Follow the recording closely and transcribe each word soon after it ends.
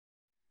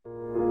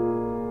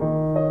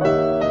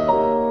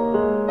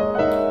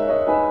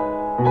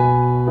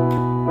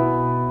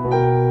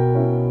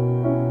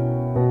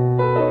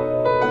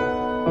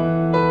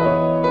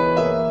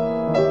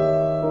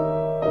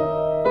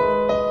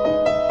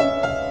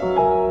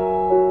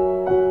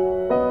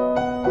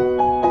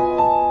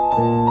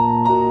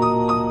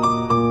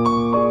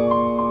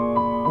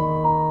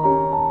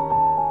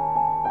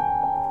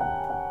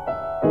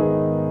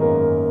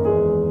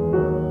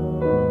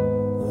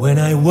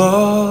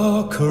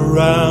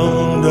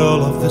around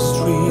all of the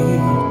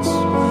streets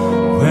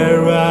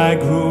where I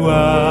grew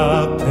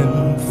up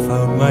and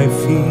found my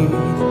feet.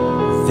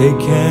 They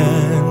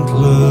can't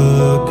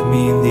look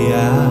me in the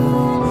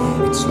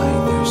eye. It's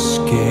like they're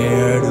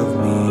scared of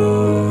me.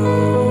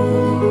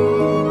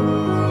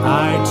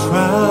 I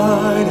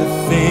try to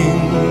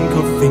think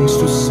of things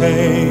to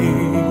say,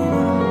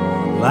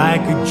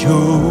 like a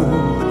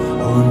joke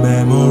or a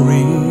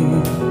memory,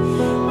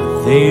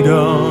 but they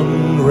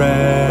don't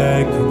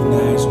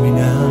recognize me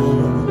now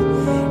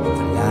in the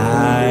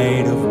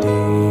light of day.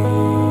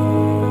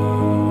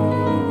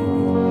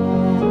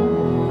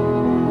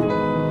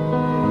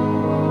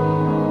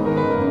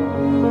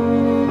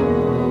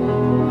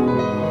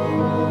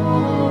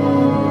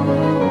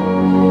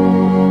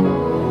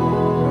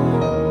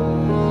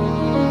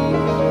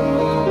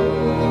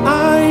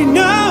 I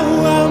know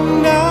I'm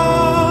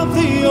not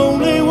the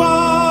only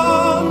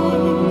one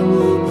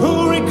who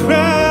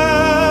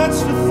regrets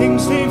the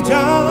things they've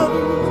done.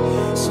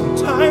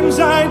 Sometimes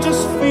I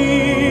just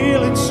feel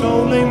it's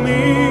only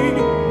me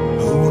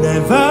who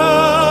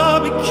never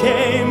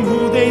became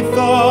who they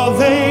thought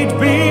they'd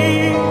be.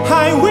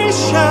 I wish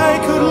I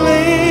could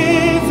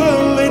live a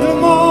little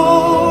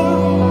more,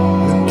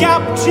 look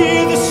up to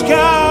the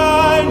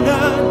sky,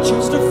 not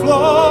just the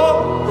floor.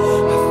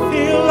 I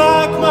feel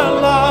like my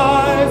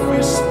life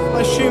is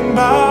flashing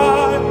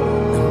by,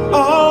 and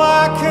all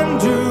I can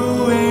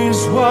do is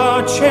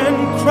watch and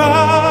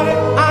cry.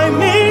 I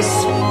miss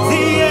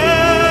the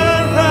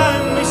air, I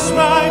miss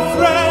my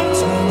friends,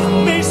 I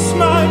miss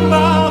my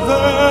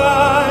mother,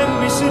 I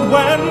miss it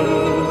when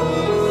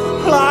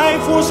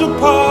life was a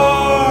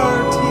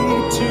party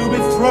to be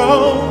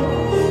thrown.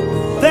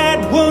 That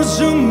was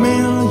a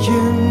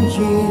million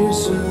years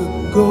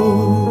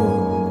ago.